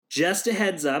Just a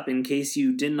heads up, in case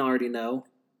you didn't already know,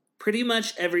 pretty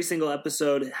much every single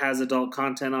episode has adult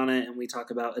content on it, and we talk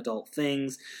about adult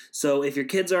things. So if your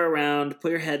kids are around,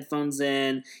 put your headphones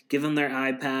in, give them their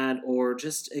iPad, or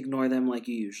just ignore them like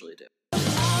you usually do.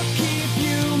 I'll keep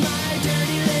you my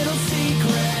dirty little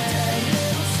secret.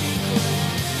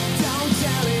 Don't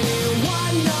tell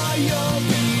anyone, or you'll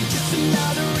be just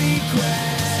another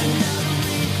regret.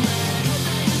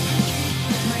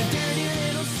 My dirty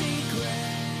little secret.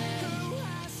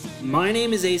 My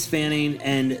name is Ace Fanning,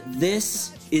 and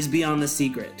this is Beyond the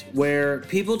Secret, where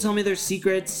people tell me their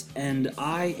secrets, and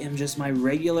I am just my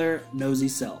regular nosy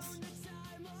self.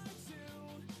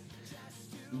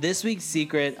 This week's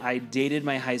secret, I dated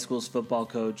my high school's football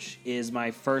coach, is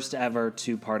my first ever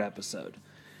 2-part episode.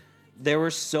 There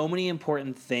were so many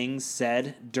important things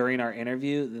said during our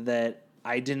interview that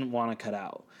I didn't want to cut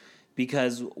out.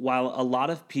 Because while a lot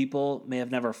of people may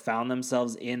have never found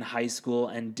themselves in high school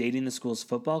and dating the school's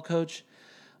football coach,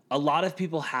 a lot of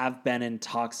people have been in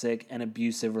toxic and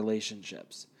abusive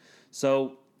relationships.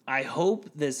 So I hope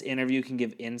this interview can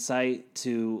give insight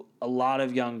to a lot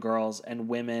of young girls and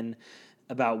women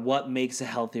about what makes a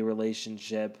healthy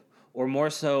relationship, or more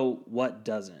so, what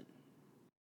doesn't.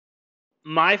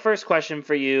 My first question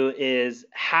for you is,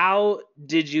 how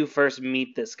did you first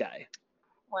meet this guy?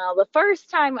 Well, the first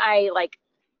time I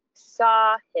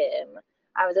saw him,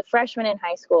 I was a freshman in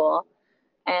high school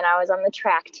and I was on the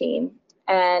track team,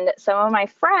 and some of my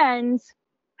friends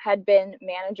had been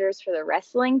managers for the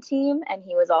wrestling team, and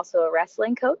he was also a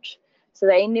wrestling coach. So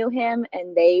they knew him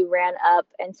and they ran up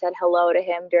and said hello to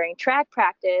him during track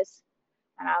practice.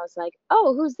 And I was like,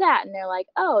 "Oh, who's that?" And they're like,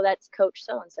 "Oh, that's Coach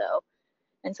so-and-so."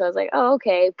 And so I was like, "Oh,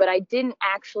 okay." But I didn't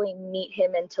actually meet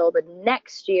him until the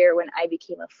next year when I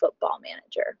became a football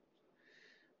manager.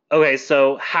 Okay,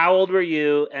 so how old were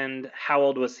you and how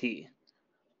old was he?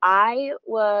 I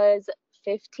was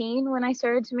 15 when I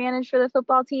started to manage for the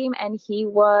football team, and he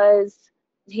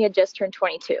had just turned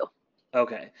 22.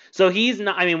 Okay. So he's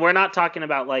not, we're not talking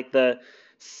about like the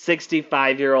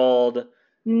 65-year-old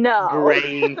No.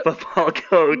 graying football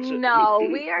coach. No,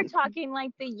 we are talking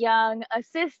like the young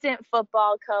assistant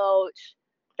football coach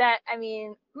that,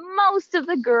 most of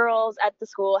the girls at the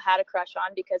school had a crush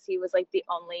on because he was like the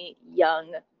only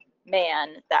young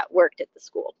man that worked at the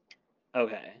school.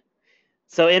 Okay.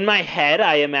 So in my head,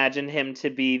 I imagined him to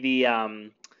be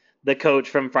the coach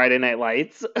from Friday Night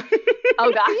Lights.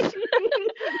 Oh gosh.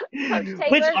 Coach Taylor.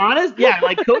 Which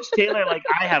Coach Taylor,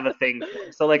 I have a thing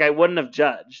for. So I wouldn't have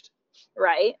judged.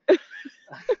 Right.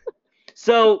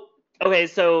 So, okay,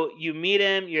 so you meet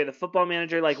him, you're the football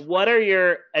manager. What are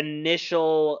your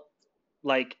initial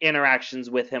interactions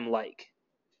with him like?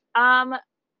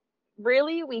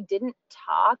 Really, we didn't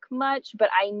talk much, but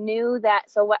I knew that.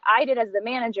 So what I did as the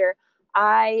manager,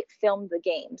 I filmed the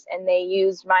games, and they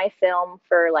used my film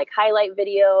for highlight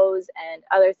videos and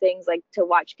other things, to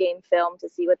watch game film to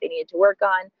see what they needed to work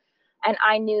on. And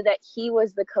I knew that he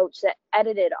was the coach that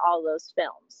edited all those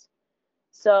films.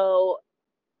 So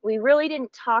we really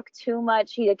didn't talk too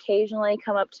much. He'd occasionally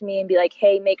come up to me and be like,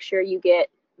 "Hey, make sure you get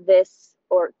this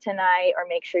or tonight, or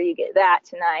make sure you get that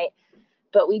tonight."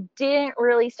 But we didn't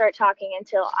really start talking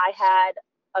until I had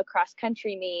a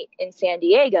cross-country meet in San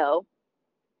Diego,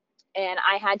 and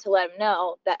I had to let him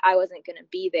know that I wasn't going to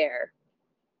be there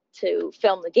to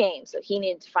film the game, so he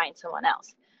needed to find someone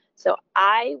else. So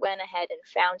I went ahead and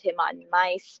found him on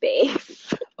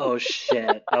MySpace. Oh,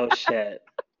 shit.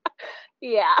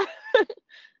 Yeah.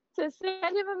 To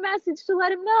send him a message to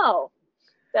let him know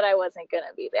that I wasn't going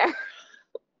to be there.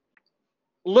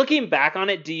 Looking back on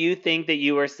it, do you think that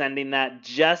you were sending that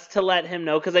just to let him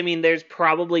know? Because, there's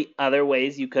probably other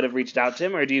ways you could have reached out to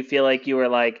him. Or do you feel like you were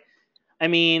like,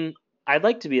 I'd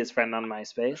like to be his friend on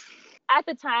MySpace? At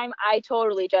the time, I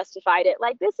totally justified it.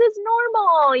 This is normal,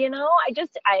 I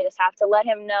just have to let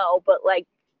him know. But,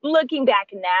 looking back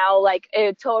now,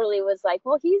 it totally was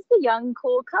well, he's the young,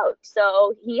 cool coach.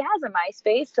 So he has a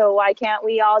MySpace. So why can't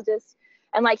we all just...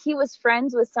 And he was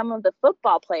friends with some of the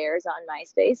football players on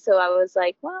MySpace. So I was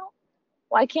like, well,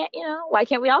 why can't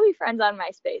we all be friends on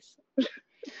MySpace?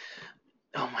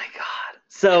 Oh my God.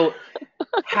 So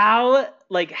how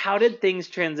did things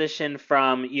transition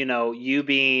from, you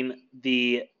being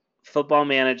the football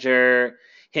manager,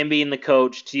 him being the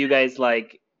coach, to you guys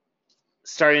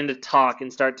starting to talk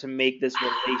and start to make this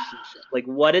relationship?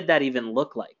 What did that even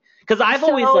look like? Because I've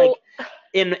always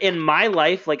in my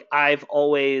life, I've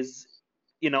always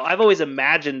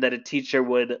imagined that a teacher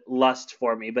would lust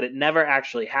for me, but it never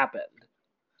actually happened.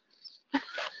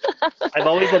 I've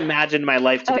always imagined my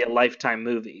life to be a Lifetime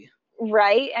movie.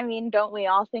 Right? Don't we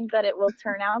all think that it will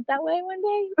turn out that way one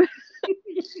day?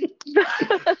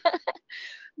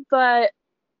 But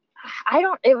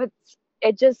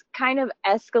it just kind of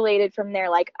escalated from there.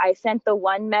 Like, I sent the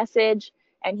one message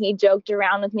and he joked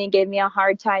around with me, gave me a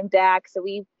hard time back. So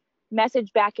we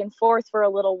messaged back and forth for a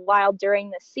little while during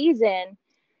the season.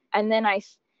 And then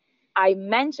I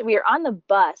mentioned, we were on the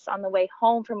bus on the way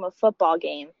home from a football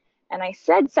game, and I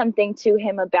said something to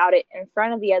him about it in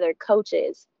front of the other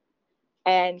coaches.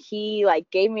 And he like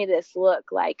gave me this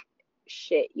look like,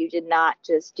 shit, you did not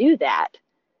just do that.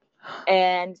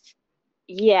 And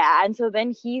yeah, and so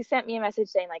then he sent me a message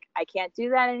saying like, I can't do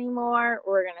that anymore.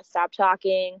 We're going to stop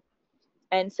talking.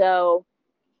 And so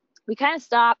we kind of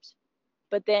stopped,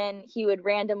 but then he would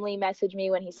randomly message me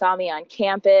when he saw me on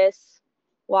campus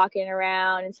walking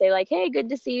around and say like, hey, good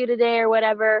to see you today or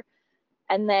whatever.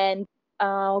 And then,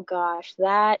 oh gosh,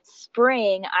 that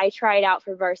spring I tried out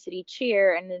for varsity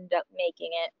cheer and ended up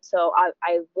making it. So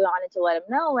I wanted to let him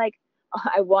know, like,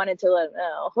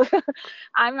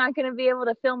 I'm not going to be able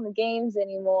to film the games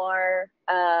anymore.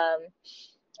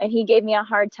 And he gave me a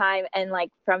hard time. And like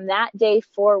from that day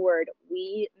forward,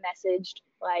 we messaged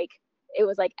like, it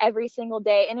was like every single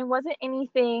day. And it wasn't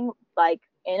anything like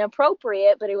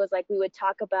inappropriate, but it was like we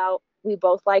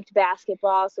both liked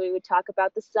basketball. So we would talk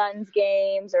about the Suns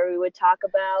games, or we would talk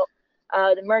about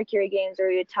the Mercury games, or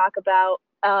we would talk about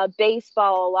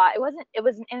baseball a lot. It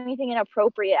wasn't anything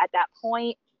inappropriate at that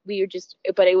point.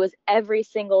 But it was every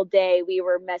single day we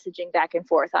were messaging back and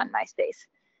forth on MySpace.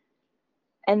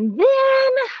 And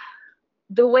then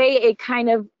the way it kind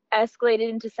of escalated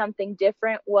into something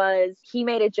different was he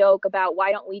made a joke about,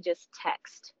 why don't we just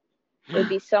text? It would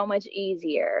be so much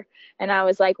easier. And I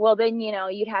was like, well, then,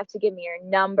 you'd have to give me your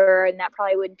number and that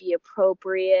probably wouldn't be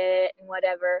appropriate and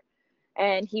whatever.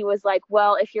 And he was like,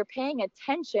 well, if you're paying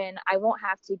attention, I won't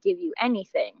have to give you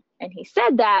anything. And he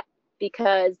said that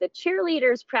because the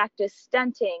cheerleaders practiced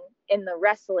stunting in the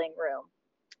wrestling room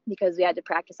because we had to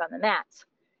practice on the mats.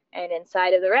 And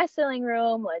inside of the wrestling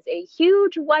room was a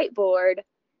huge whiteboard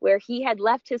where he had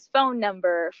left his phone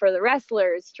number for the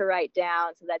wrestlers to write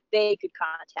down so that they could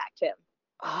contact him.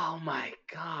 Oh my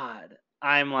God.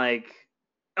 I'm like,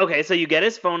 okay, so you get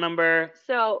his phone number.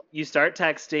 So you start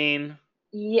texting.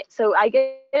 Yeah, so I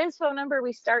get his phone number.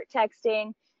 We start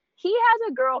texting. He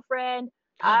has a girlfriend.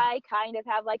 I kind of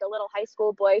have like a little high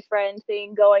school boyfriend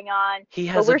thing going on. He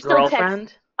has a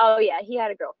girlfriend? Oh, yeah, he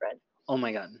had a girlfriend. Oh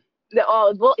my God.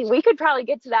 Well, we could probably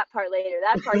get to that part later.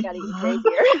 That part got even crazier.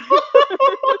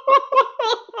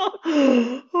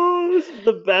 Oh, this is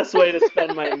the best way to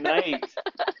spend my night.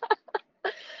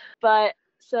 But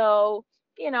so,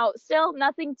 still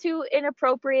nothing too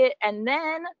inappropriate. And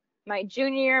then my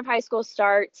junior year of high school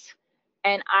starts,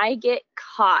 and I get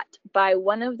caught by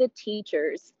one of the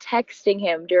teachers texting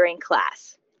him during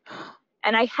class.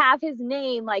 And I have his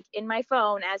name like in my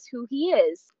phone as who he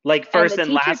is. Like first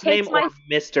and last name or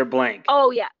Mr. Blank? Oh,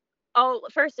 yeah. Oh,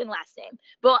 first and last name.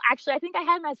 Well, actually, I think I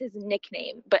had him as his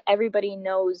nickname, but everybody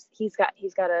knows he's got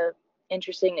a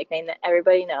interesting nickname that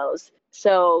everybody knows.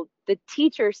 So the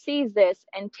teacher sees this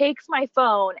and takes my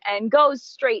phone and goes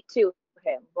straight to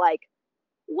him. Like,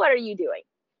 what are you doing?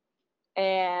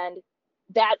 And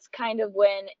that's kind of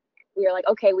when we were like,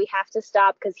 okay, we have to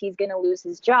stop because he's going to lose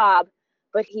his job.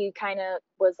 But he kind of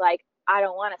was like, I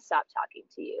don't want to stop talking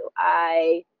to you.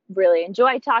 I really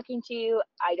enjoy talking to you.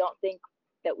 I don't think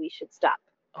that we should stop.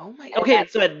 Oh my. Okay,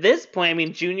 so at this point, I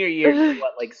mean, junior year,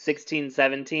 what, like 16,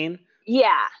 17? Yeah.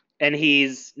 And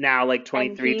he's now like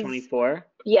 23, 24?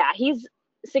 Yeah, he's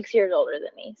 6 years older than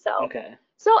me. So. Okay.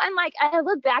 So, and like, I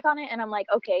look back on it and I'm like,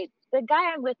 okay, the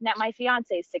guy I'm with now, my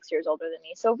fiance is 6 years older than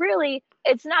me. So really,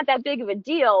 it's not that big of a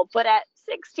deal. But at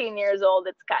 16 years old,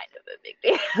 it's kind of a big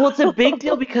deal. Well, it's a big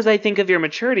deal because I think of your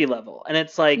maturity level. And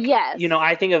it's like, yes.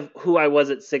 I think of who I was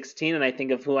at 16 and I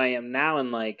think of who I am now.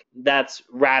 And like, that's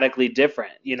radically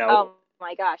different, Oh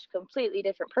my gosh, completely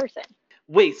different person.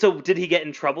 Wait, so did he get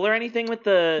in trouble or anything with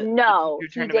the No,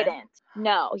 he didn't.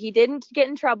 No, he didn't get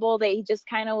in trouble. He just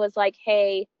kind of was like,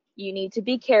 hey, you need to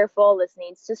be careful. This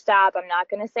needs to stop. I'm not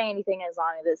going to say anything as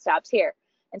long as it stops here.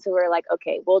 And so we're like,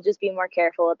 okay, we'll just be more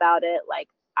careful about it. Like,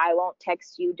 I won't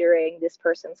text you during this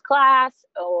person's class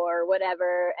or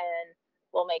whatever, and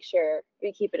we'll make sure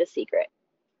we keep it a secret.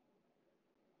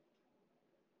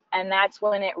 And that's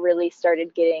when it really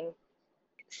started getting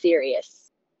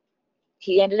serious.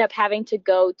 He ended up having to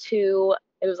go to,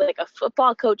 it was like a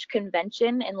football coach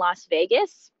convention in Las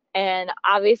Vegas. And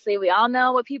obviously we all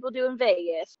know what people do in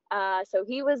Vegas. So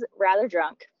he was rather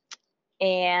drunk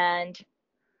and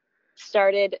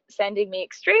started sending me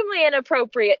extremely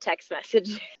inappropriate text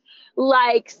messages,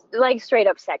 like straight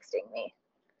up sexting me.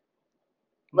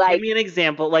 Like, give me an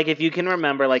example. Like, if you can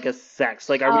remember, like, a sex.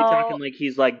 Like, are we oh, talking like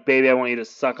he's like, baby, I want you to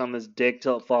suck on this dick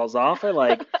till it falls off? Or,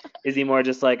 like, is he more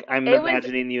just like, I'm it was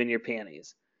imagining you in your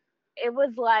panties? it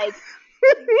was like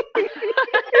it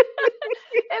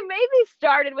maybe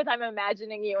started with I'm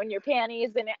imagining you in your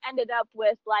panties, and it ended up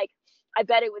with like I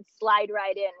bet it would slide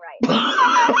right in right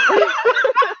now.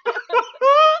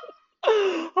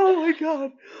 Oh my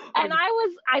god. And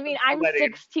I'm Sweating.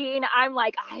 16. I'm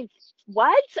like,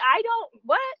 what? I don't,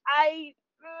 what?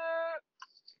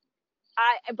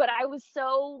 But I was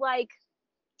so like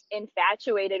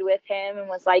infatuated with him and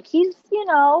was like, he's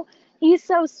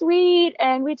so sweet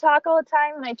and we talk all the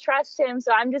time and I trust him.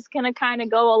 So I'm just going to kind of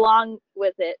go along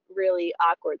with it really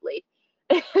awkwardly.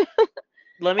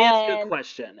 Let me ask you a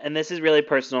question, and this is really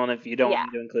personal, and if you don't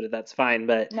want me to include it, that's fine,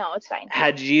 but no, it's fine.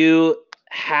 had you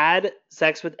had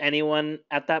sex with anyone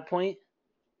at that point?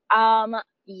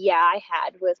 Yeah, I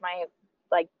had with my,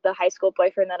 like, the high school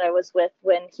boyfriend that I was with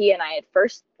when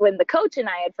the coach and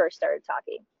I had first started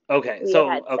talking. Okay, We so,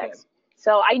 had okay. sex.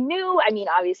 So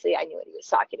obviously I knew what he was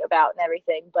talking about and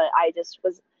everything, but I just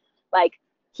was like,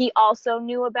 he also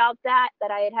knew about that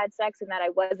I had sex and that I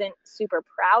wasn't super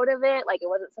proud of it. Like, it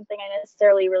wasn't something I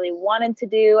necessarily really wanted to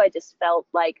do. I just felt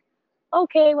like,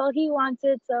 okay, well, he wants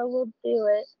it, so we'll do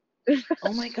it.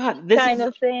 Oh my god, this kind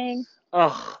of thing.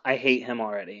 Ugh, I hate him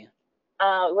already.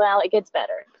 Well, it gets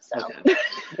better, so. Okay.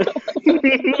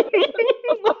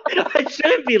 I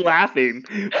shouldn't be laughing,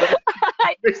 but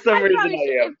for some reason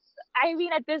I am. I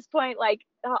mean, at this point, like,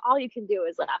 all you can do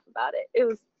is laugh about it. It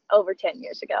was over 10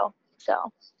 years ago,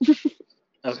 so.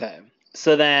 Okay.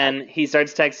 So then he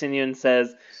starts texting you and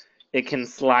says it can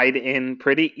slide in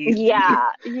pretty easy. Yeah,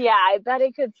 I bet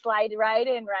it could slide right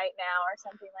in right now or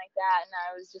something like that. And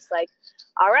I was just like,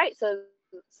 all right, so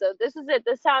this is it.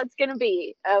 This is how it's going to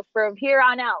be from here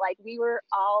on out. Like, we were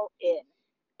all in.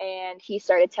 And he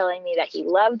started telling me that he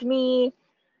loved me.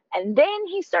 And then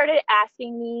he started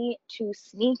asking me to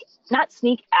not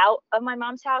sneak out of my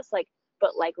mom's house,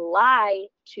 but lie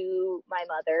to my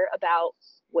mother about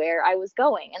where I was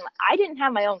going. And I didn't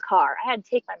have my own car. I had to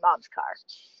take my mom's car.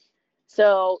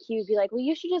 So he would be like, well,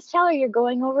 you should just tell her you're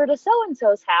going over to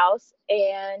so-and-so's house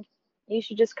and you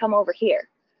should just come over here.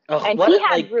 Ugh, and he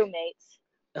had roommates.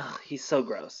 Ugh, he's so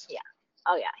gross. Yeah.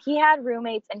 Oh, yeah. He had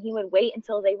roommates and he would wait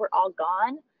until they were all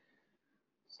gone.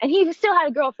 And he still had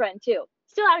a girlfriend, too.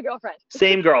 Same girlfriend.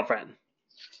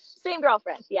 Same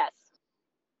girlfriend, yes.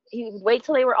 He would wait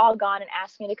till they were all gone and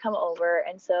ask me to come over.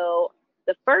 And so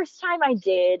the first time I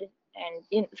did, and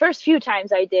the first few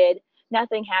times I did,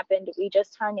 nothing happened. We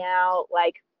just hung out,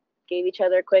 like, gave each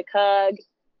other a quick hug,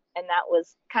 and that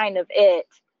was kind of it.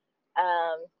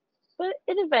 But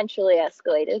it eventually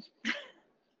escalated.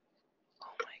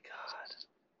 Oh my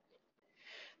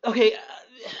god. Okay,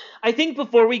 I think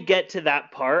before we get to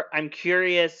that part, I'm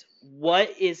curious, what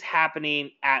is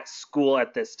happening at school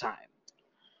at this time?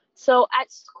 So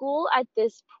at school at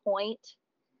this point,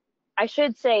 I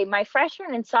should say my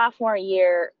freshman and sophomore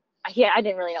year, I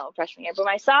didn't really know freshman year, but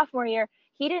my sophomore year,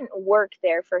 he didn't work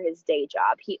there for his day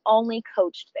job. He only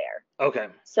coached there. Okay.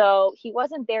 So he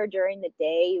wasn't there during the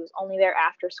day. He was only there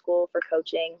after school for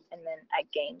coaching and then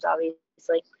at games,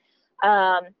 obviously.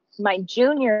 My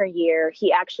junior year,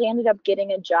 he actually ended up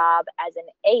getting a job as an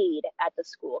aide at the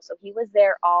school. So he was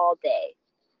there all day.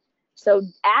 So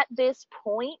at this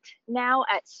point now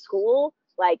at school,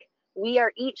 like, we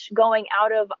are each going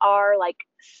out of our, like,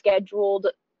 scheduled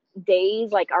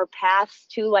days, like our paths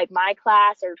to, like, my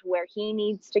class or to where he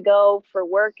needs to go for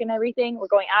work and everything. We're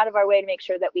going out of our way to make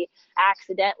sure that we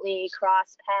accidentally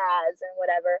cross paths and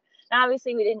whatever. And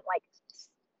obviously we didn't, like,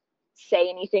 say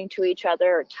anything to each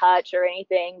other or touch or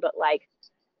anything, but, like,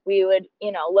 we would,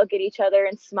 look at each other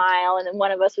and smile, and then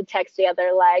one of us would text the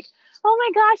other, like, oh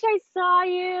my gosh, I saw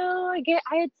you.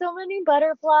 I had so many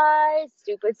butterflies,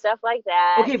 stupid stuff like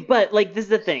that. Okay, but, like, this is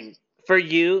the thing. For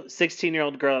you,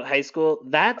 16-year-old girl at high school,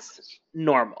 that's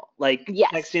normal. Like,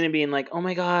 yes. Texting and being like, oh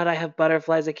my god, I have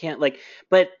butterflies, I can't, like,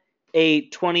 but a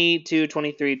 22,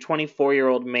 23,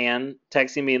 24-year-old man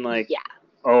texting being like, yeah,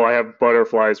 oh, I have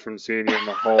butterflies from seeing you in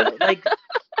the hall. Like,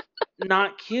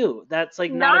 not cute. That's,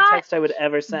 like, not a text I would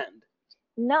ever send.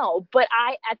 No, but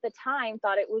I, at the time,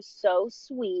 thought it was so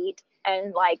sweet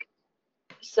and, like,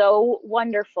 so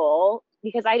wonderful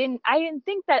because I didn't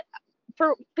think that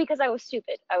because I was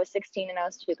stupid. I was 16 and I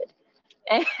was stupid.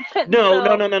 No.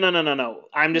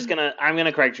 I'm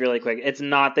gonna correct you really quick. It's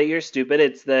not that you're stupid.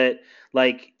 It's that,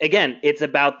 like, again, it's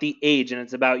about the age and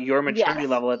it's about your maturity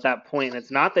level at that point. And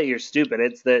it's not that you're stupid.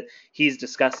 It's that he's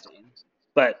disgusting.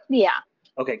 But yeah.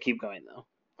 Okay, keep going though.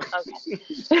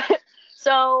 Okay.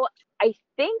 So I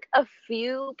think a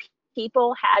few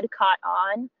people had caught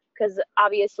on, because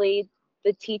obviously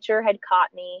the teacher had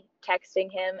caught me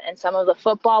texting him, and some of the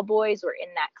football boys were in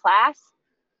that class.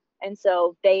 And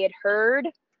so they had heard.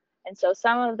 And so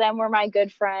some of them were my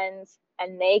good friends,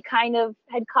 and they kind of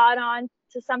had caught on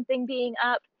to something being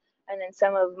up. And then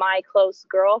some of my close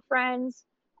girlfriends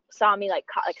saw me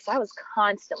because I was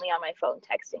constantly on my phone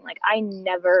texting. Like, I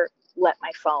never let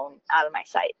my phone out of my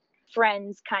sight.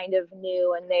 Friends kind of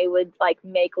knew, and they would like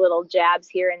make little jabs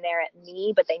here and there at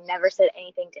me, but they never said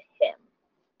anything to him.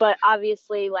 But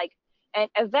obviously, like, and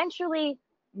eventually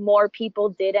more people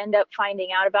did end up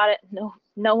finding out about it.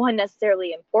 No one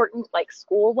necessarily important, like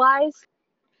school wise.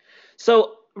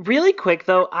 So really quick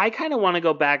though, I kind of want to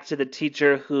go back to the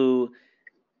teacher who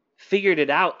figured it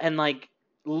out, and like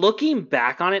looking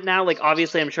back on it now, like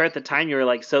obviously I'm sure at the time you were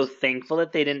like so thankful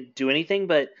that they didn't do anything,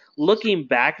 but looking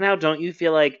back now, don't you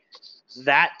feel like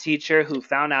that teacher who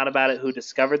found out about it, who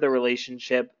discovered the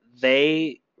relationship,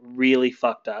 they really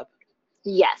fucked up?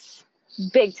 Yes,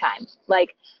 big time.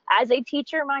 Like, as a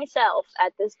teacher myself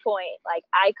at this point, like,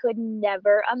 I could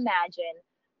never imagine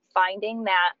finding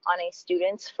that on a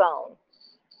student's phone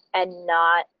and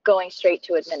not going straight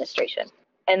to administration.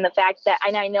 And the fact that,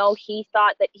 and I know he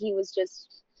thought that he was just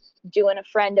doing a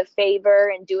friend a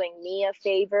favor and doing me a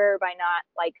favor by not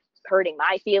like hurting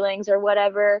my feelings or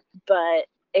whatever, but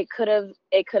it could have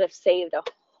saved a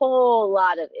whole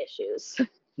lot of issues.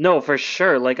 No, for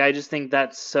sure. Like, I just think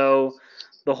the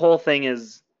whole thing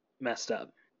is messed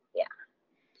up. Yeah.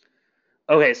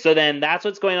 Okay, so then that's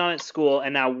what's going on at school,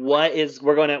 and now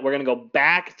we're gonna go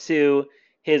back to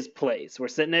his place. We're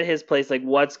sitting at his place. Like,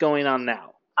 what's going on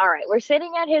now? All right, we're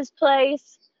sitting at his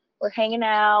place. We're hanging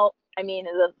out. I mean,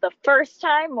 the first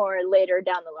time or later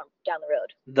down the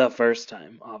road? The first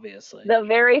time, obviously. The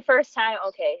very first time.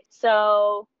 Okay,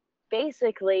 so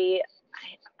basically,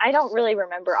 I don't really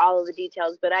remember all of the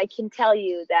details, but I can tell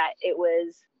you that it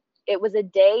was a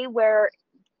day where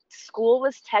school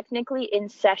was technically in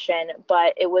session,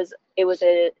 but it was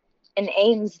an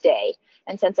Ames day.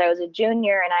 And since I was a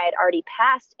junior and I had already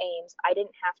passed Ames, I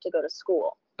didn't have to go to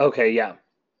school. Okay, yeah.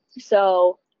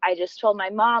 So I just told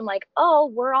my mom, like, oh,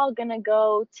 we're all gonna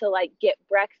go to like get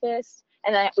breakfast.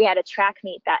 And then we had a track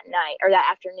meet that night or that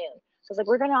afternoon. So I was like,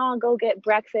 we're gonna all go get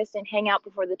breakfast and hang out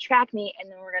before the track meet,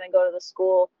 and then we're gonna go to the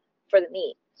school for the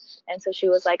meet. And so she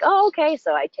was like, oh, okay.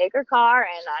 So I take her car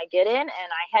and I get in, and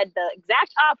I head the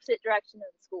exact opposite direction of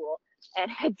the school and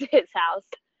head to his house.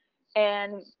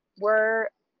 And we're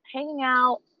hanging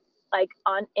out like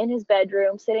in his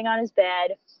bedroom, sitting on his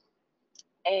bed,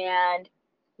 and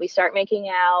we start making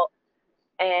out,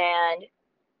 and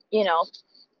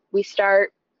we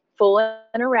start fooling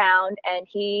around, and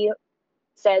he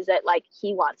says that like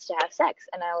he wants to have sex,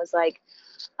 and I was like,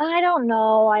 I don't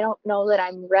know that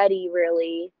I'm ready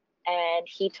really. And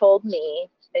he told me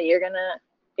that you're gonna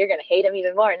hate him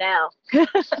even more now.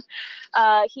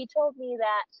 He told me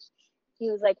that he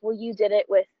was like, well, you did it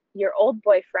with your old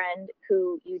boyfriend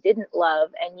who you didn't love,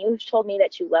 and you told me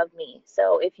that you love me,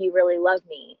 so if you really love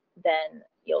me, then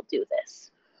you'll do this.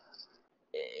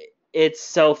 It's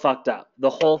so fucked up.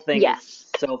 The whole thing Yes. is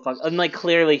so fucked. And like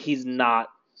clearly he's not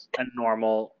a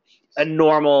normal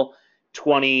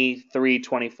 23,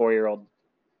 24-year-old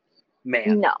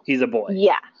man. No. He's a boy.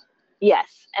 Yeah.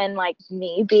 Yes. And like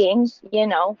me being,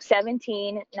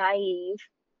 17, naive,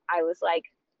 I was like,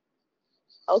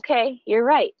 okay, you're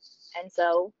right. And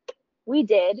so we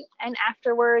did. And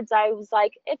afterwards I was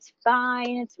like, it's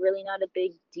fine. It's really not a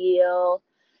big deal.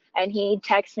 And he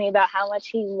texted me about how much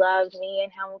he loved me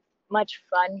and how much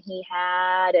fun he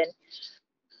had and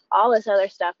all this other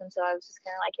stuff. And so I was just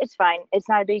kind of like, it's fine. It's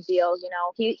not a big deal.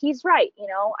 He's right.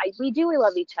 We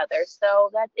love each other. So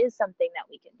that is something that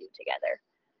we can do together.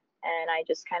 And I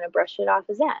just kind of brushed it off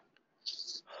as that.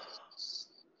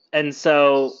 And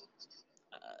so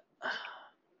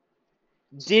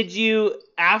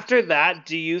after that,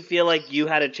 do you feel like you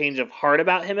had a change of heart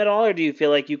about him at all? Or do you feel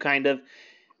like you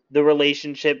the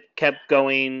relationship kept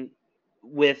going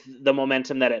with the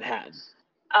momentum that it had?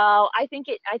 I think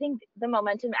the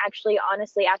momentum actually,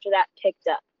 honestly, after that picked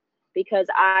up, because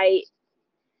I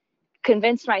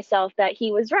convinced myself that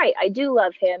he was right. I do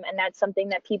love him, and that's something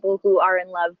that people who are in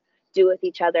love do with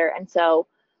each other. And so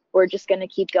we're just going to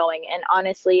keep going. And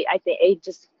honestly, I think it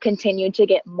just continued to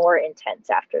get more intense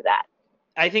after that.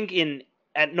 I think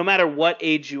no matter what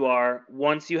age you are,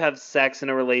 once you have sex in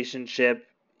a relationship,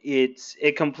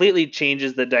 it completely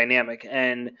changes the dynamic.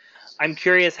 And I'm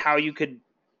curious how you could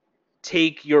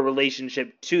take your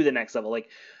relationship to the next level. Like,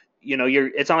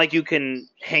 it's not like you can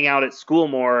hang out at school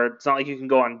more. It's not like you can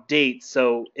go on dates.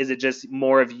 So is it just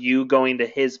more of you going to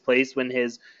his place when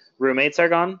his roommates are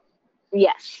gone?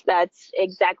 Yes, that's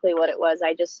exactly what it was.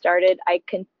 I just started, I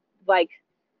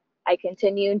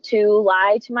continued to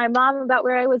lie to my mom about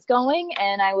where I was going,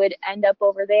 and I would end up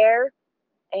over there.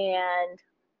 And,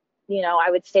 I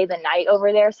would stay the night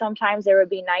over there. Sometimes there would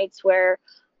be nights where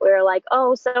we're like,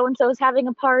 oh, so and so is having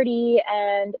a party,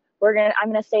 and I'm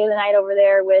gonna stay the night over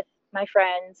there with my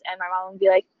friends. And my mom would be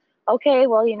like, okay,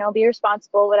 well, be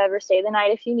responsible, whatever, stay the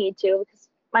night if you need to, because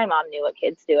my mom knew what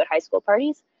kids do at high school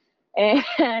parties. And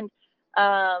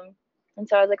um, and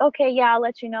so I was like, okay, yeah, I'll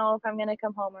let you know if I'm gonna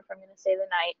come home or if I'm gonna stay the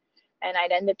night. And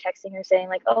I'd end up texting her saying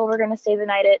like, oh, we're gonna stay the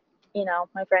night at,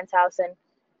 my friend's house, and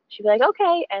she'd be like,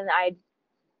 okay. And I'd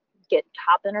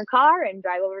hop in her car and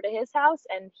drive over to his house,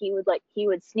 and he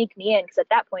would sneak me in, because at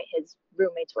that point his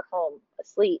roommates were home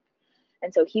asleep.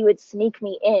 And so he would sneak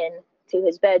me in to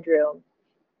his bedroom,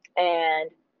 and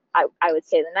I would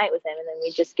stay the night with him, and then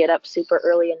we'd just get up super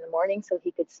early in the morning so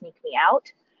he could sneak me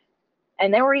out.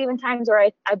 And there were even times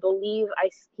where I believe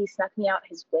he snuck me out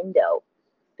his window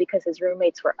because his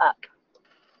roommates were up.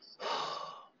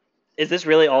 Is this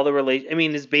really all the relation? I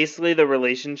mean, is basically the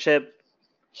relationship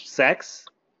sex?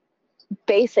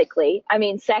 Basically, I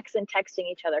mean, sex and texting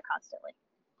each other constantly.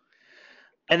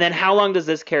 And then how long does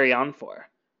this carry on for?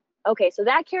 Okay, so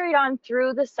that carried on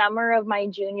through the summer of my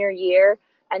junior year,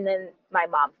 and then my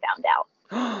mom found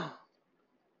out.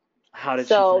 How did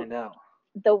she find out?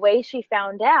 The way she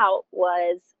found out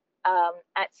was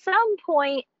at some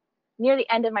point near the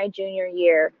end of my junior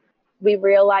year, we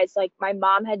realized like my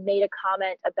mom had made a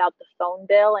comment about the phone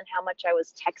bill and how much I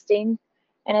was texting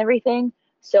and everything.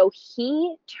 So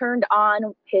he turned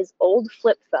on his old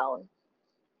flip phone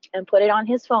and put it on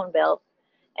his phone bill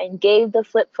and gave the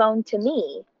flip phone to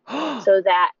me so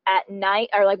that at night,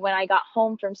 or like when I got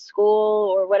home from school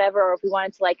or whatever, or if we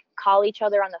wanted to like call each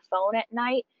other on the phone at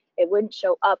night, it wouldn't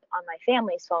show up on my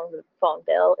family's phone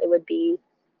bill. It would be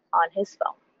on his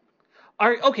phone.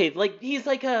 Okay, like he's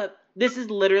like this is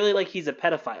literally like he's a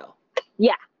pedophile.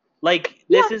 Yeah. Like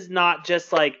this is not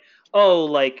just like, oh,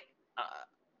 like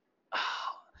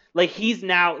he's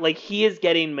now, like he is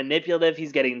getting manipulative,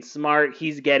 he's getting smart,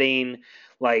 he's getting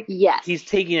like, yes, he's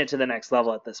taking it to the next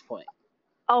level at this point.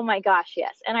 Oh my gosh,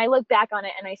 yes. And I look back on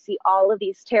it and I see all of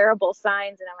these terrible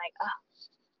signs, and I'm like, oh,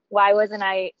 why wasn't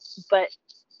I? But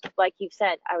like you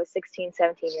said, I was 16,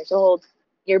 17 years old.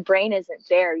 Your brain isn't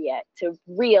there yet to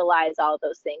realize all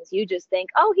those things. You just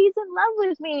think, oh, he's in love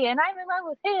with me and I'm in love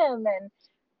with him, and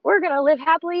we're going to live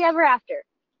happily ever after.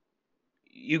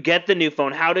 You get the new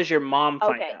phone. How does your mom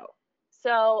find out?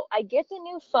 So I get the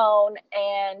new phone,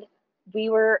 and we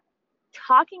were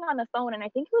talking on the phone, and I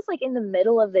think it was like in the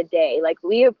middle of the day. Like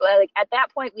at that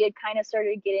point we had kind of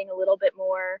started getting a little bit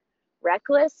more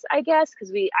reckless, I guess,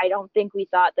 because I don't think we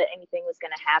thought that anything was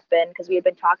going to happen, because we had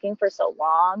been talking for so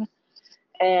long.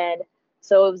 And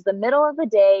so it was the middle of the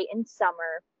day in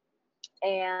summer,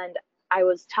 and I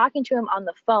was talking to him on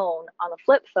the phone, on the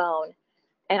flip phone,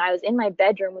 and I was in my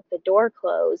bedroom with the door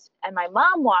closed, and my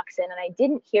mom walks in, and I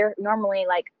didn't hear, normally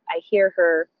like I hear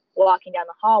her walking down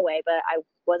the hallway, but I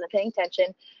wasn't paying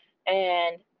attention,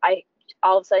 and I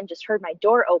all of a sudden just heard my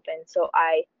door open. So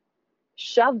I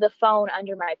shoved the phone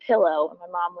under my pillow, and my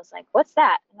mom was like, "What's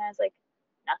that?" And I was like,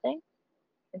 "Nothing."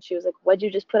 And she was like, "What'd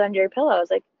you just put under your pillow?" I was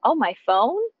like, "Oh, my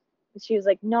phone." And she was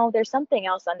like, "No, there's something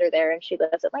else under there." And she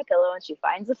lifts up my pillow and she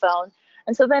finds the phone.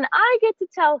 And so then I get to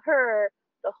tell her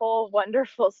the whole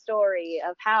wonderful story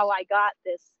of how I got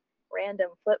this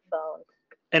random flip phone.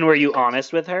 And were you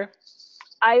honest with her?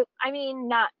 I mean,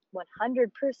 not 100%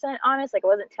 honest. Like, I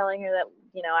wasn't telling her that,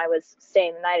 I was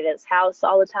staying the night at his house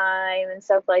all the time and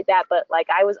stuff like that. But like,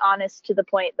 I was honest to the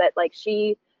point that like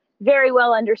she very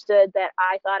well understood that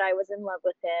I thought I was in love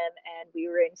with him and we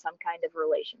were in some kind of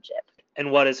relationship.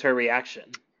 And what is her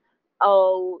reaction?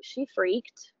 Oh, she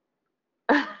freaked,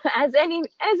 as any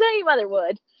mother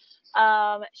would.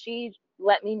 She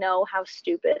let me know how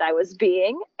stupid I was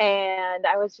being, and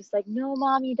I was just like, "No,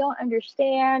 Mom, you don't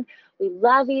understand. We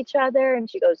love each other." And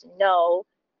she goes, "No,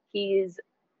 he's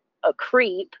a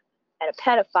creep and a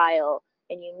pedophile,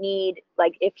 and you need,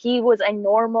 like, if he was a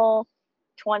normal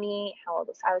 20, how old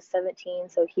was I? Was 17,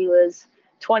 so he was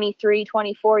 23,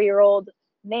 24-year-old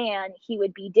man, he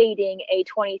would be dating a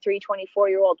 23,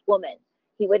 24-year-old woman.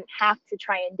 He wouldn't have to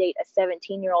try and date a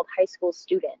 17-year-old high school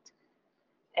student."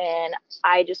 And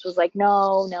I just was like,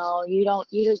 no, you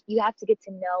have to get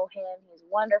to know him. He's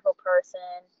a wonderful person.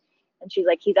 And she's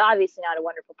like, he's obviously not a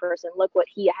wonderful person. Look what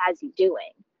he has you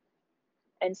doing.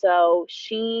 And so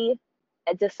she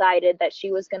decided that she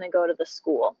was going to go to the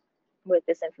school with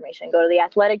this information, go to the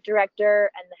athletic director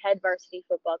and the head varsity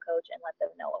football coach and let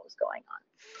them know what was going on.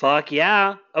 Fuck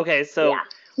yeah. Okay, so yeah.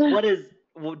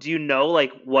 do you know,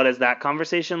 like, what does that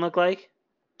conversation look like?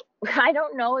 I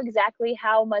don't know exactly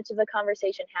how much of the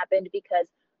conversation happened because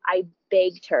I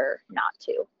begged her not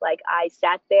to. Like, I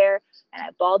sat there and I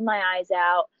bawled my eyes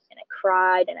out and I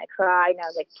cried and I cried and I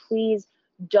was like,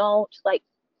 don't, like,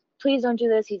 please don't do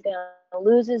this. He's going to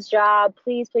lose his job.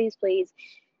 Please, please, please.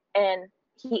 And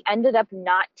he ended up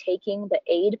not taking the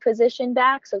aide position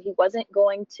back. So he wasn't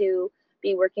going to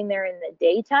be working there in the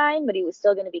daytime, but he was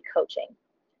still going to be coaching.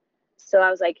 So I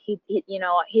was like,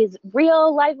 his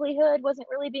real livelihood wasn't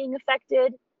really being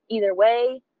affected either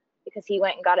way because he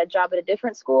went and got a job at a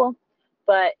different school,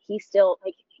 but he still,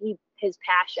 like, his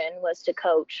passion was to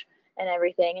coach and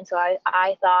everything. And so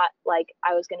I thought, like,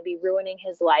 I was going to be ruining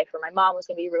his life, or my mom was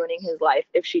going to be ruining his life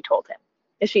if she told on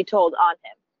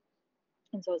him.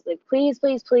 And so I was like, please,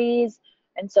 please, please.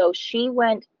 And so she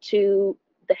went to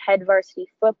the head varsity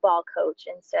football coach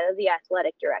instead of the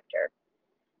athletic director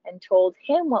and told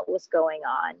him what was going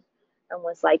on and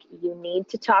was like, you need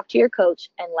to talk to your coach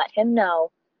and let him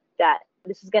know that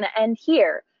this is going to end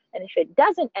here. And if it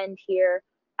doesn't end here,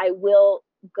 I will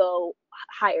go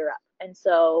higher up. And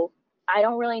so I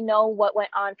don't really know what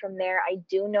went on from there. I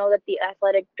do know that the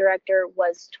athletic director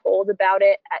was told about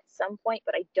it at some point,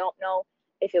 but I don't know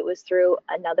if it was through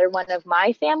another one of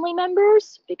my family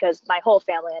members, because my whole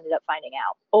family ended up finding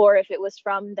out, or if it was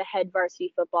from the head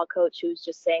varsity football coach who's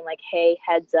just saying, like, hey,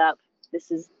 heads up, this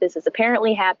has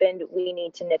apparently happened. We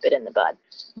need to nip it in the bud.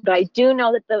 But I do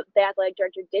know that the athletic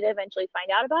director did eventually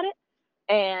find out about it.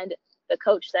 And the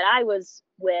coach that I was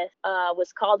with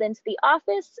was called into the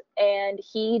office, and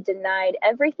he denied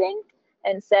everything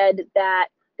and said that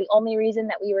the only reason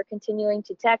that we were continuing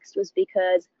to text was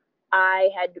because I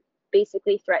had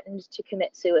basically threatened to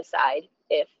commit suicide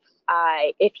if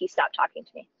he stopped talking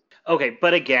to me. Okay,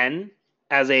 but again,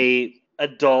 as a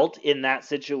adult in that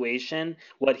situation,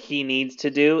 what he needs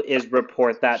to do is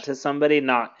report that to somebody,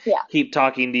 not keep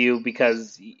talking to you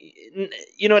because,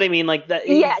 you know what I mean? Like that.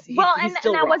 Yes. Well, he's and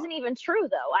still that wrong. wasn't even true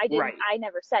though. I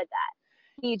never said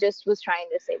that. He just was trying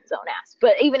to save his own ass.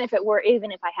 But even if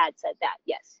I had said that,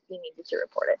 yes, he needed to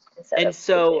report it instead of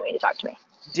continuing to talk to me.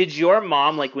 Did your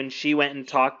mom, like, when she went and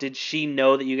talked, did she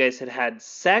know that you guys had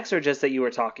sex, or just that you were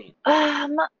talking?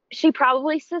 She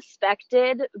probably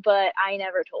suspected, but I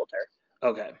never told her.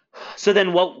 Okay. So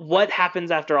then what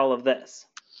happens after all of this?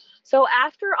 So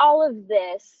after all of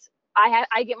this,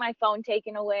 I get my phone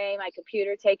taken away, my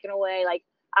computer taken away. Like,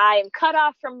 I am cut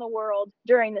off from the world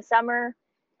during the summer.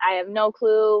 I have no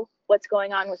clue what's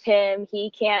going on with him.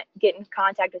 He can't get in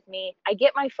contact with me. I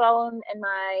get my phone and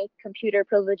my computer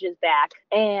privileges back,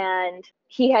 and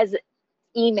he has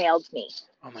emailed me.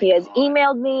 Has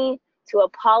emailed me to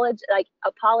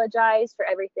apologize for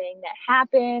everything that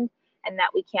happened, and that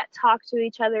we can't talk to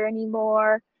each other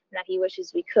anymore, and that he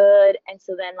wishes we could. And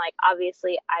so then, like,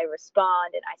 obviously I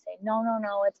respond and I say, no,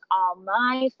 it's all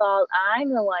my fault. I'm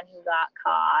the one who got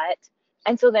caught.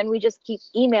 And so then we just keep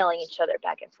emailing each other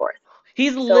back and forth.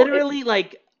 He's literally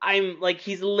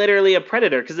he's literally a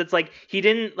predator, because it's like he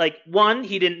didn't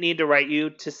need to write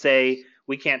you to say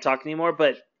we can't talk anymore,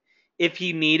 but if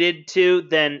he needed to,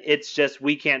 then it's just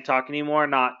we can't talk anymore,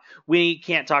 not we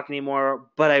can't talk anymore,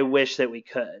 but I wish that we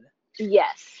could.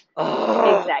 Yes.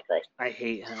 Exactly. I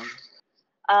hate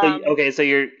him. So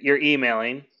you're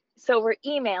emailing. So we're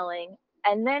emailing,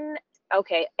 and then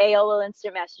AOL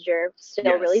Instant Messenger,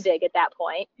 still really big at that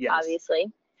point, obviously.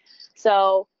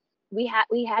 So we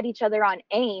had each other on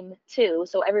AIM too.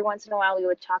 So every once in a while we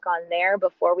would talk on there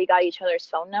before we got each other's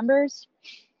phone numbers.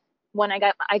 When I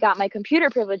got my computer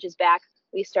privileges back,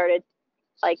 we started,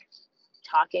 like,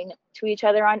 talking to each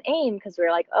other on AIM, because we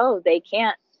were like, oh, they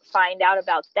can't find out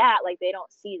about that. Like, they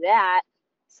don't see that.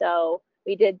 So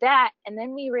we did that. And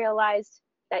then we realized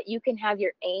that you can have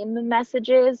your AIM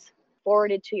messages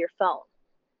forwarded to your phone.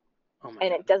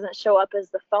 And it doesn't show up as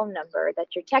the phone number that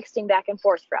you're texting back and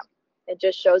forth from. It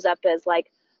just shows up as, like,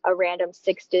 a random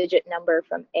 6-digit number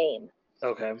from AIM.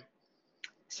 Okay.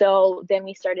 So then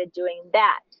we started doing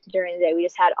that during the day. We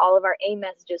just had all of our AIM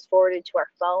messages forwarded to our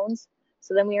phones.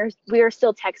 So then we were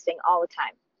still texting all the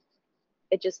time.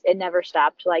 It never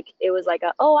stopped. Like, it was like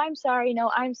oh, I'm sorry. No,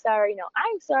 I'm sorry. No,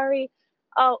 I'm sorry.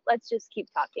 Oh, let's just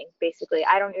keep talking, basically.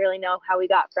 I don't really know how we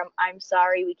got from I'm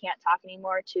sorry, we can't talk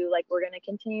anymore, to, like, we're going to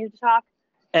continue to talk.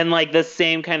 And, like, the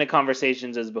same kind of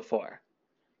conversations as before.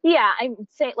 Yeah, I'm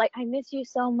saying, like, I miss you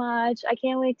so much. I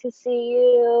can't wait to see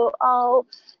you. Oh,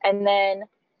 and then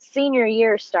senior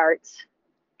year starts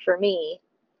for me,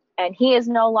 and he is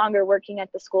no longer working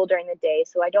at the school during the day,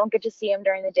 so I don't get to see him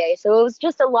during the day. So it was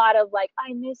just a lot of, like,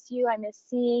 I miss you. I miss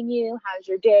seeing you. How's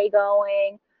your day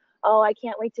going? oh, I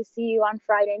can't wait to see you on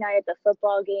Friday night at the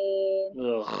football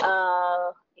game.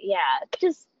 Ugh. Yeah,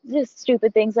 just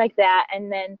stupid things like that.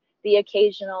 And then the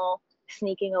occasional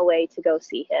sneaking away to go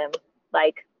see him.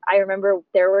 Like, I remember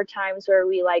there were times where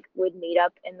we like would meet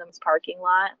up in this parking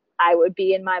lot. I would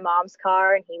be in my mom's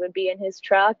car and he would be in his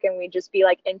truck, and we'd just be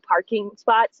like in parking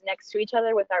spots next to each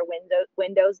other with our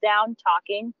windows down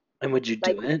talking. And would you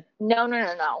Like, do it? no, no,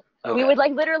 no, no. We Okay. would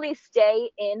like literally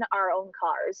stay in our own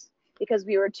cars because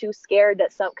we were too scared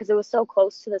that because it was so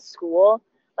close to the school,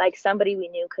 like somebody we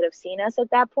knew could have seen us at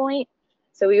that point.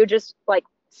 So we would just like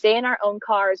stay in our own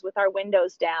cars with our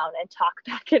windows down and talk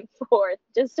back and forth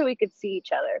just so we could see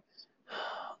each other.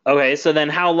 Okay, so then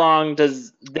how long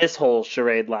does this whole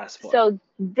charade last for? So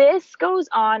this goes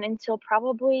on until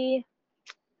probably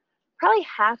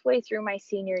halfway through my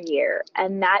senior year,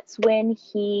 and that's when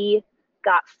he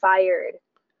got fired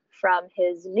from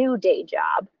his new day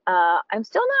job. I'm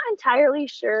still not entirely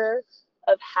sure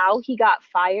of how he got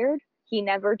fired. He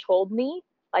never told me.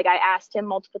 Like, I asked him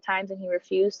multiple times and he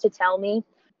refused to tell me.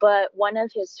 But one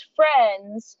of his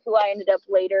friends, who I ended up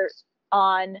later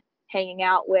on hanging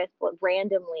out with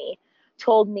randomly,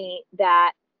 told me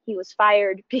that he was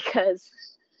fired because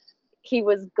he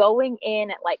was going in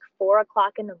at like 4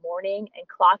 o'clock in the morning and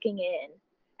clocking in,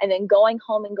 and then going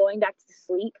home and going back to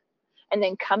sleep, and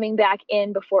then coming back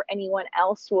in before anyone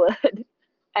else would,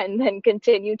 and then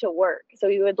continue to work. So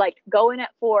he would like go in at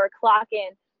 4, clock in,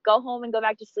 go home and go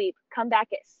back to sleep, come back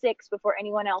at 6 before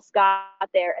anyone else got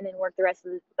there, and then work the rest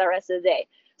of the day.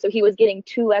 So he was getting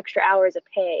 2 extra hours of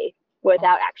pay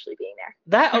without actually being there.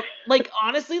 That, like,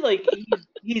 honestly, like,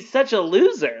 he's such a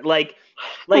loser. Like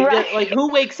Right.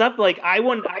 who wakes up like I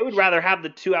would rather have the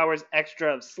 2 hours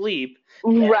extra of sleep.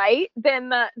 Right, than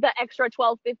the extra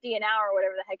 $12.50 an hour or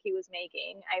whatever the heck he was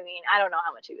making. I mean, I don't know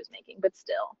how much he was making, but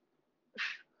still.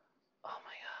 Oh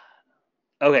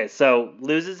my god. Okay, so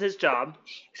loses his job.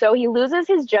 So he loses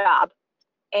his job,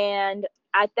 and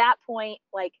at that point,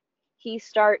 like, he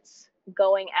starts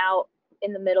going out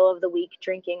in the middle of the week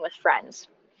drinking with friends.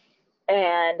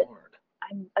 And Lord.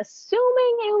 I'm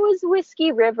assuming it was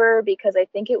Whiskey River because I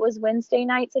think it was Wednesday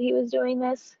nights that he was doing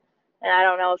this. And I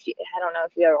don't know if you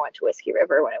ever went to Whiskey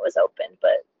River when it was open,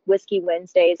 but Whiskey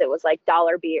Wednesdays, it was like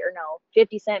dollar beer, no,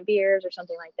 50-cent beers or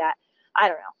something like that. I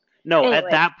don't know. No, Anyway.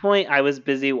 at that point I was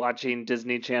busy watching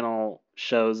Disney Channel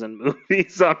shows and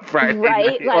movies on Friday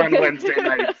Right, night or on Wednesday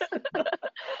nights.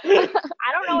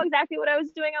 I don't know exactly what I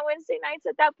was doing on Wednesday nights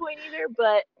at that point either,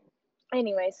 but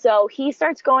anyway, so he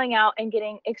starts going out and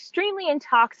getting extremely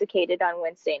intoxicated on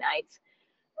Wednesday nights.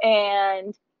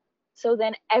 And so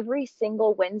then every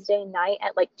single Wednesday night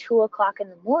at like 2 o'clock in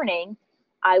the morning,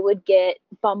 I would get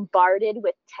bombarded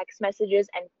with text messages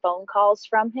and phone calls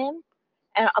from him.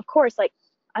 And of course, like,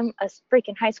 I'm a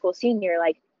freaking high school senior.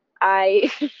 Like, I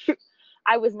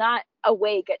was not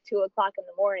awake at 2 o'clock in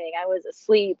the morning. I was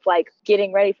asleep, like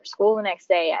getting ready for school the next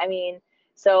day. I mean,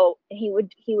 so he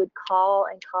would call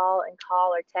and call and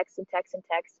call, or text and text and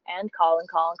text and call and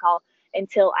call and call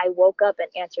until I woke up and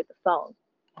answered the phone.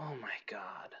 Oh my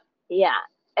god. Yeah.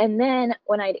 And then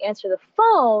when I'd answer the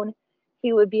phone,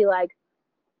 he would be like,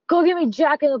 "Go get me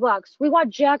Jack in the Box. We want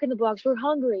Jack in the Box. We're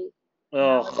hungry."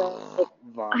 Oh,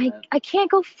 I can't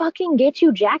go fucking get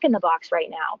you Jack in the Box right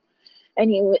now. And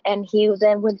he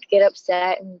then would get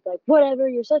upset and be like, "Whatever,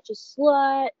 you're such a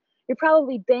slut. You're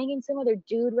probably banging some other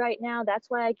dude right now. That's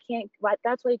why you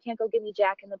can't go get me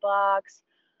Jack in the Box.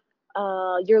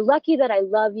 You're lucky that I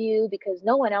love you because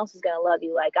no one else is gonna love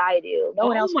you like I do. No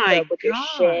one else will put up with your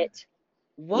shit."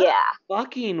 What Yeah. a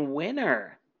fucking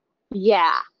winner.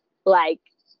 Yeah. Like,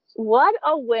 what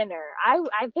a winner.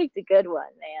 I picked a good one,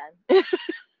 man.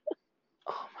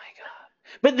 Oh my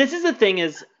god. But this is the thing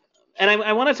is, and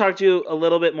I want to talk to you a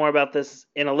little bit more about this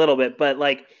in a little bit, but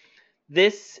like,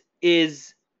 this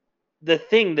is the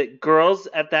thing that girls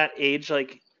at that age,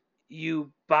 like,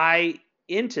 you buy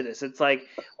into this. It's like,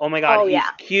 oh my god, he's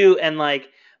cute, and like,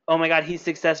 oh my god, he's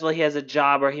successful. He has a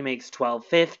job where he makes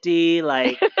 $12.50.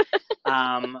 Like,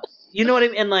 you know what I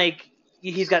mean? And like,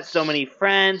 he's got so many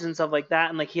friends and stuff like that,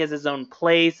 and like, he has his own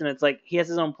place, and it's like he has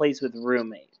his own place with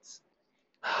roommates.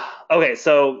 Okay,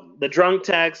 so the drunk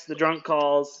texts, the drunk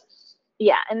calls.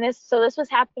 Yeah, and this was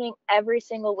happening every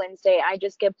single Wednesday. I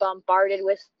just get bombarded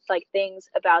with like things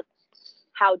about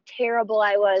how terrible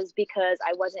I was because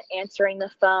I wasn't answering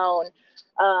the phone,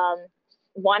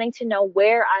 wanting to know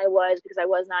where I was because I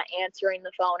was not answering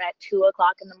the phone at 2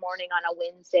 o'clock in the morning on a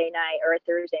Wednesday night or a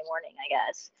Thursday morning, I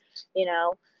guess, you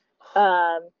know,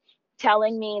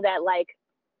 telling me that like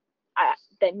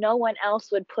that no one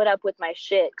else would put up with my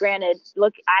shit. Granted,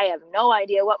 look, I have no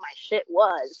idea what my shit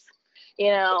was. you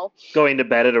know, Going to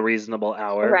bed at a reasonable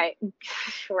hour. right,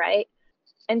 right,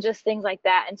 and just things like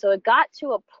that. And so it got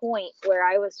to a point where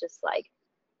I was just like,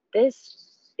 this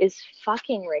is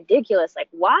fucking ridiculous. Like,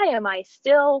 why am I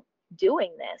still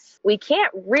doing this? We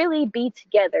can't really be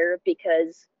together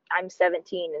because I'm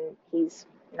 17 and he's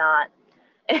not.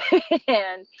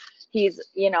 And he's,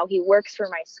 he works for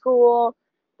my school.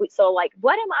 So, like,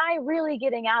 what am I really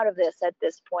getting out of this at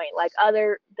this point? Like,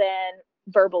 other than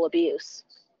verbal abuse,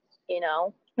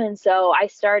 And so I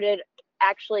started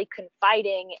actually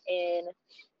confiding in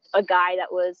a guy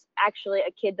that was actually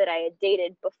a kid that I had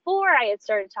dated before I had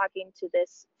started talking to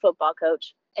this football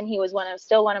coach. And he was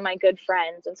still one of my good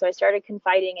friends. And so I started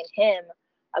confiding in him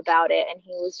about it. And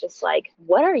he was just like,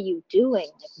 what are you doing?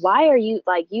 Like, why are you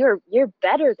like, you're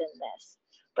better than this.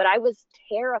 But I was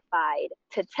terrified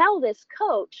to tell this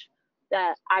coach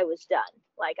that I was done.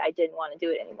 Like, I didn't want to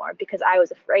do it anymore because I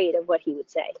was afraid of what he would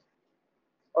say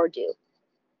or do.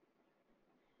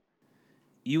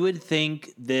 You would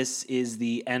think this is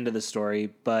the end of the story,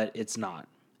 but it's not.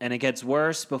 And it gets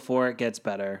worse before it gets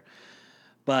better.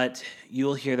 But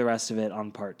you'll hear the rest of it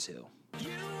on part 2.